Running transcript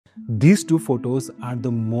These two photos are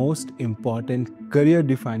the most important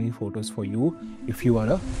career-defining photos for you if you are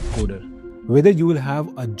a coder. Whether you will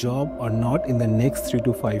have a job or not in the next 3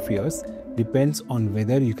 to 5 years depends on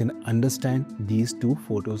whether you can understand these two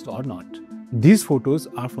photos or not. These photos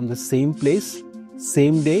are from the same place,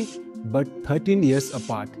 same day, but 13 years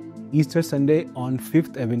apart, Easter Sunday on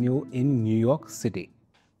 5th Avenue in New York City.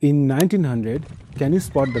 In 1900, can you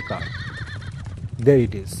spot the car? There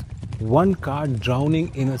it is. One car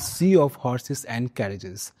drowning in a sea of horses and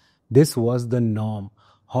carriages. This was the norm.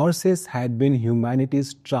 Horses had been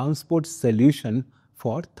humanity's transport solution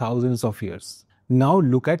for thousands of years. Now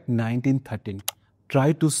look at 1913.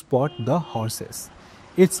 Try to spot the horses.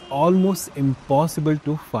 It's almost impossible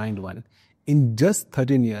to find one. In just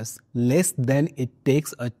 13 years, less than it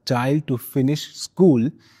takes a child to finish school,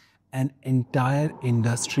 an entire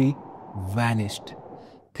industry vanished.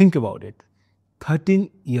 Think about it. 13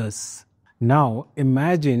 years. Now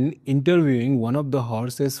imagine interviewing one of the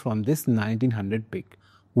horses from this 1900 pic.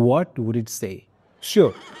 What would it say?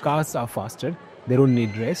 Sure, cars are faster, they don't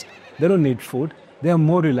need rest, they don't need food, they are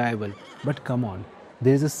more reliable. But come on,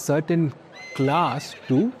 there is a certain class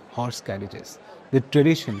to horse carriages. The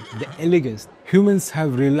tradition, the elegance. Humans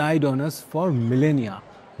have relied on us for millennia.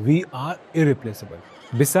 We are irreplaceable.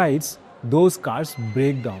 Besides, those cars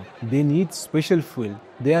break down. They need special fuel.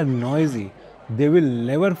 They are noisy. They will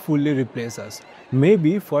never fully replace us.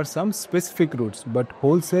 Maybe for some specific routes, but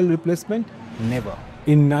wholesale replacement? Never.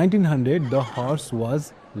 In 1900, the horse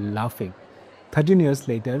was laughing. 13 years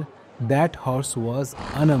later, that horse was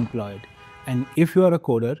unemployed. And if you are a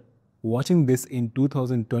coder, watching this in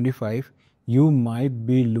 2025, you might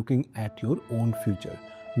be looking at your own future.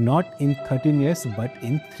 Not in 13 years, but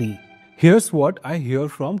in 3. Here's what I hear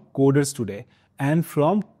from coders today and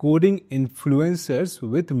from coding influencers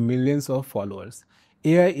with millions of followers.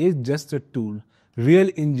 AI is just a tool. Real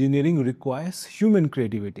engineering requires human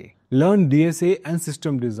creativity. Learn DSA and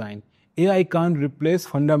system design. AI can't replace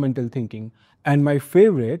fundamental thinking. And my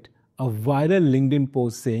favorite, a viral LinkedIn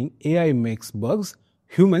post saying AI makes bugs,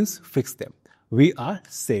 humans fix them. We are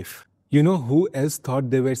safe. You know who else thought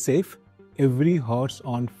they were safe? Every horse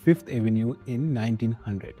on 5th Avenue in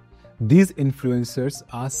 1900. These influencers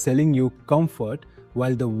are selling you comfort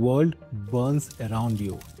while the world burns around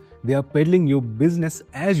you. They are peddling you business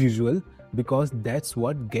as usual because that's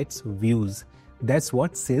what gets views. That's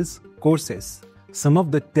what sells courses. Some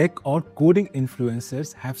of the tech or coding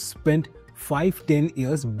influencers have spent 5-10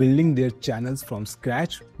 years building their channels from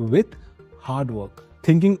scratch with hard work.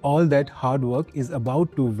 Thinking all that hard work is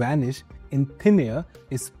about to vanish in thin air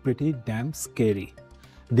is pretty damn scary.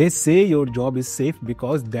 They say your job is safe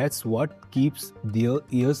because that's what keeps their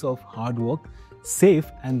years of hard work safe,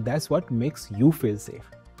 and that's what makes you feel safe.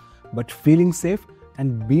 But feeling safe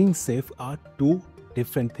and being safe are two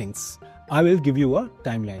different things. I will give you a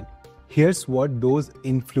timeline. Here's what those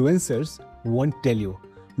influencers won't tell you.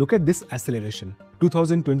 Look at this acceleration.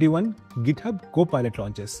 2021, GitHub Copilot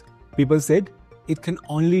launches. People said it can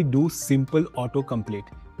only do simple autocomplete,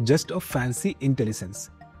 just a fancy intelligence.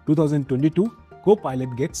 2022,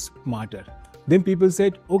 Copilot gets smarter. Then people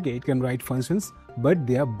said, okay, it can write functions, but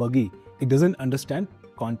they are buggy. It doesn't understand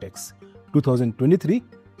context. 2023,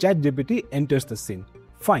 ChatGPT enters the scene.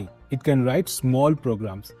 Fine, it can write small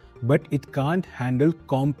programs, but it can't handle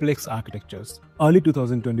complex architectures. Early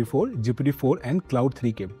 2024, GPT-4 and Cloud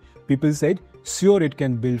 3 came. People said, sure, it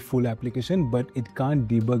can build full application, but it can't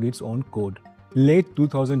debug its own code. Late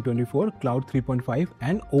 2024, Cloud 3.5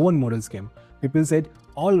 and Owen models came. People said,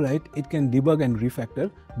 alright, it can debug and refactor,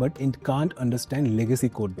 but it can't understand legacy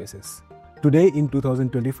code bases. Today in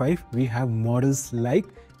 2025, we have models like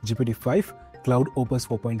GPT-5, Cloud Opus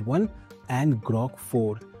 4.1 and Grok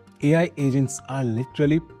 4. AI agents are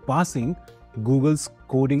literally passing Google's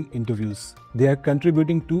coding interviews. They are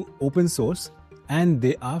contributing to open source and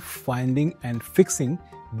they are finding and fixing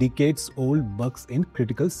decades-old bugs in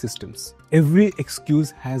critical systems. Every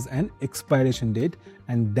excuse has an expiration date,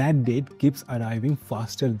 and that date keeps arriving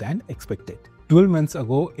faster than expected. 12 months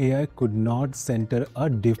ago, AI could not center a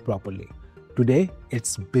div properly. Today,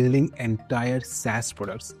 it's building entire SaaS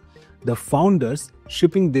products. The founders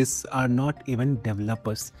shipping this are not even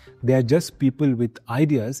developers. They are just people with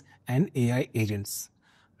ideas and AI agents.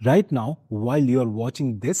 Right now, while you are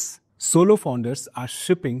watching this, solo founders are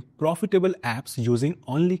shipping profitable apps using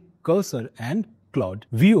only Cursor and Claude.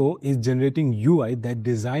 Veo is generating UI that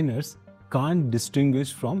designers can't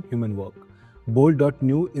distinguish from human work.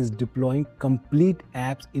 Bolt.new is deploying complete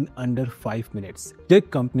apps in under 5 minutes.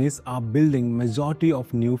 Tech companies are building majority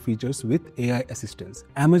of new features with AI assistants.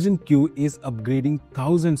 Amazon Q is upgrading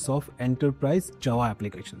thousands of enterprise Java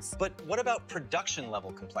applications. But what about production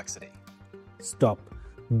level complexity? Stop.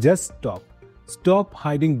 Just stop. Stop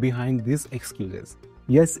hiding behind these excuses.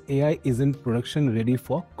 Yes, AI isn't production ready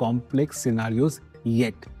for complex scenarios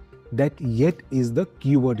yet. That yet is the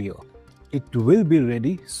keyword here. It will be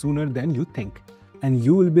ready sooner than you think, and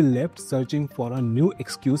you will be left searching for a new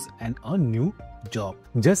excuse and a new job.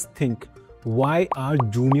 Just think why our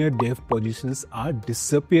junior dev positions are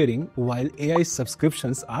disappearing while AI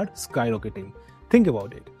subscriptions are skyrocketing. Think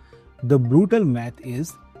about it. The brutal math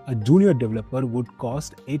is a junior developer would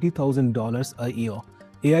cost $80,000 a year.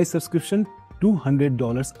 AI subscription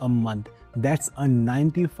 $200 a month. That's a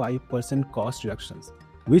 95% cost reductions.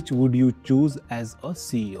 Which would you choose as a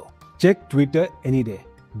CEO? Check Twitter any day.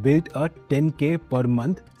 Built a 10K per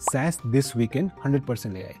month SaaS this weekend,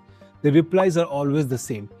 100% AI. The replies are always the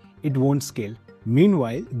same. It won't scale.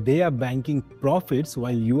 Meanwhile, they are banking profits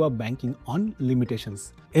while you are banking on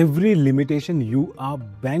limitations. Every limitation you are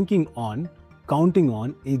banking on, counting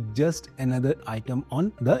on, is just another item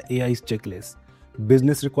on the AI's checklist.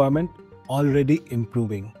 Business requirement already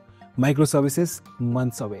improving. Microservices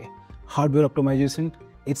months away. Hardware optimization,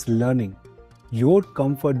 it's learning. Your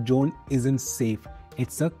comfort zone isn't safe.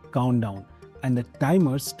 It's a countdown. And the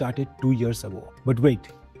timer started 2 years ago. But wait,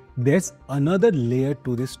 there's another layer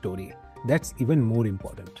to this story that's even more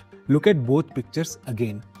important. Look at both pictures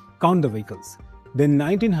again. Count the vehicles. The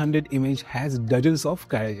 1900 image has dozens of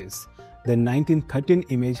carriages. The 1913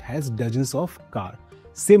 image has dozens of cars.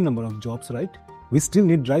 Same number of jobs, right? We still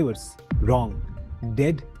need drivers. Wrong.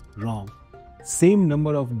 Dead wrong. Same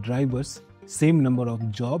number of drivers, same number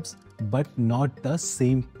of jobs, but not the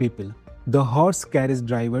same people. The horse carriage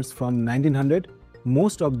drivers from 1900,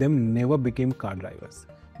 most of them never became car drivers.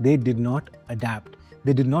 They did not adapt.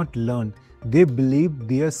 They did not learn. They believed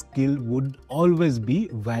their skill would always be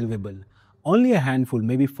valuable. Only a handful,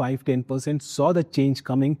 maybe 5-10%, saw the change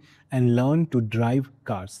coming and learned to drive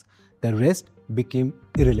cars. The rest became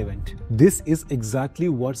irrelevant. This is exactly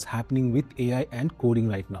what's happening with AI and coding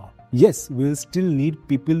right now. Yes, we'll still need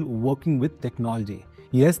people working with technology.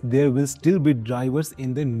 Yes, there will still be drivers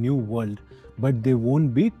in the new world, but they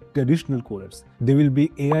won't be traditional coders. There will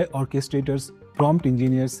be AI orchestrators, prompt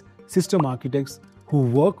engineers, system architects who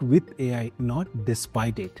work with AI, not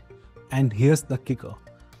despite it. And here's the kicker.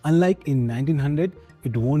 Unlike in 1900,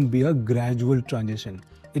 it won't be a gradual transition.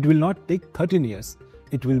 It will not take 13 years.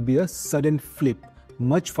 It will be a sudden flip,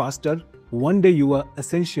 much faster. One day you are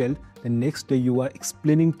essential, the next day you are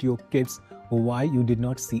explaining to your kids why you did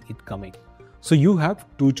not see it coming. So you have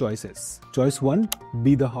two choices. Choice 1,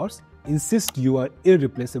 be the horse, insist you are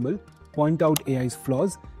irreplaceable, point out AI's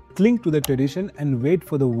flaws, cling to the tradition and wait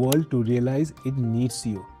for the world to realize it needs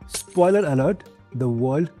you. Spoiler alert, the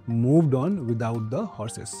world moved on without the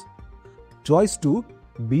horses. Choice 2,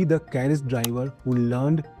 be the carriage driver who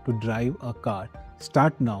learned to drive a car.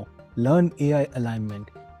 Start now. Learn AI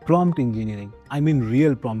alignment, prompt engineering,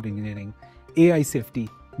 real prompt engineering, AI safety,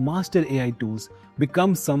 master AI tools.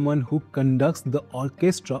 Become someone who conducts the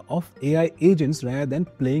orchestra of AI agents rather than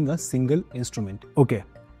playing a single instrument. Okay,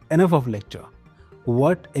 enough of lecture.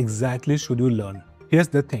 What exactly should you learn? Here's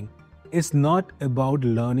the thing. It's not about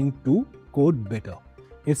learning to code better.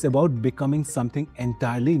 It's about becoming something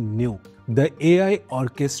entirely new. The AI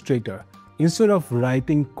orchestrator. Instead of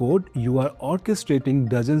writing code, you are orchestrating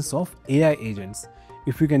dozens of AI agents.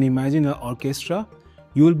 If you can imagine an orchestra,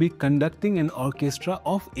 you will be conducting an orchestra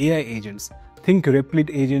of AI agents. Think Replit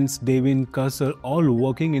agents, Devin, Cursor, all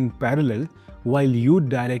working in parallel while you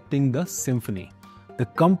directing the symphony. The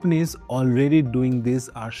companies already doing this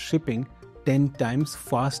are shipping 10 times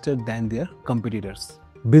faster than their competitors.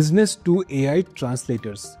 Business to AI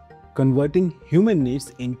translators. Converting human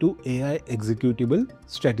needs into AI executable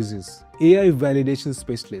strategies. AI validation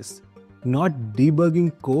specialists. Not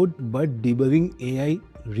debugging code but debugging AI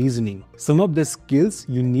reasoning. Some of the skills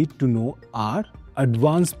you need to know are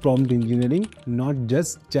advanced prompt engineering, not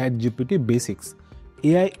just ChatGPT basics.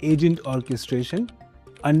 AI agent orchestration,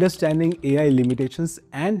 understanding AI limitations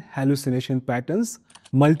and hallucination patterns,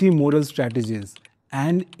 multimodal strategies,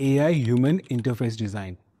 and AI human interface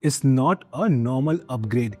design. It's not a normal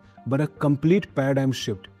upgrade, but a complete paradigm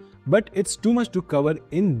shift. But it's too much to cover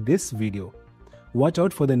in this video. Watch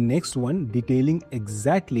out for the next one detailing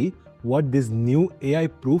exactly what these new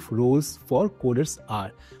AI-proof roles for coders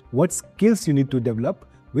are, what skills you need to develop,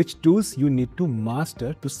 which tools you need to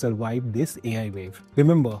master to survive this AI wave.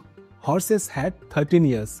 Remember, horses had 13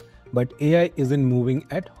 years, But AI isn't moving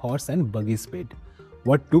at horse and buggy speed.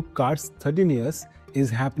 What took cars 13 years is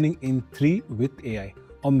happening in 3 with AI,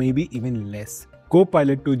 or maybe even less.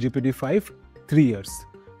 Copilot to GPT-5, 3 years.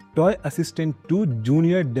 Toy Assistant to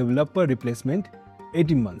Junior Developer Replacement,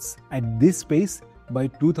 18 months. At this pace, by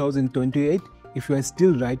 2028, if you are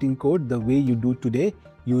still writing code the way you do today,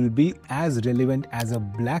 you will be as relevant as a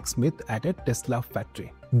blacksmith at a Tesla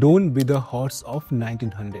factory. Don't be the horse of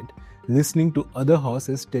 1900, listening to other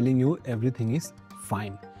horses telling you everything is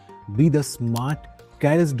fine. Be the smart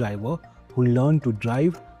carriage driver who learn to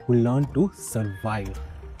drive, who learn to survive.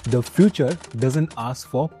 The future doesn't ask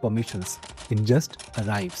for permissions, it just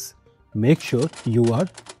arrives. Make sure you are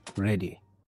ready.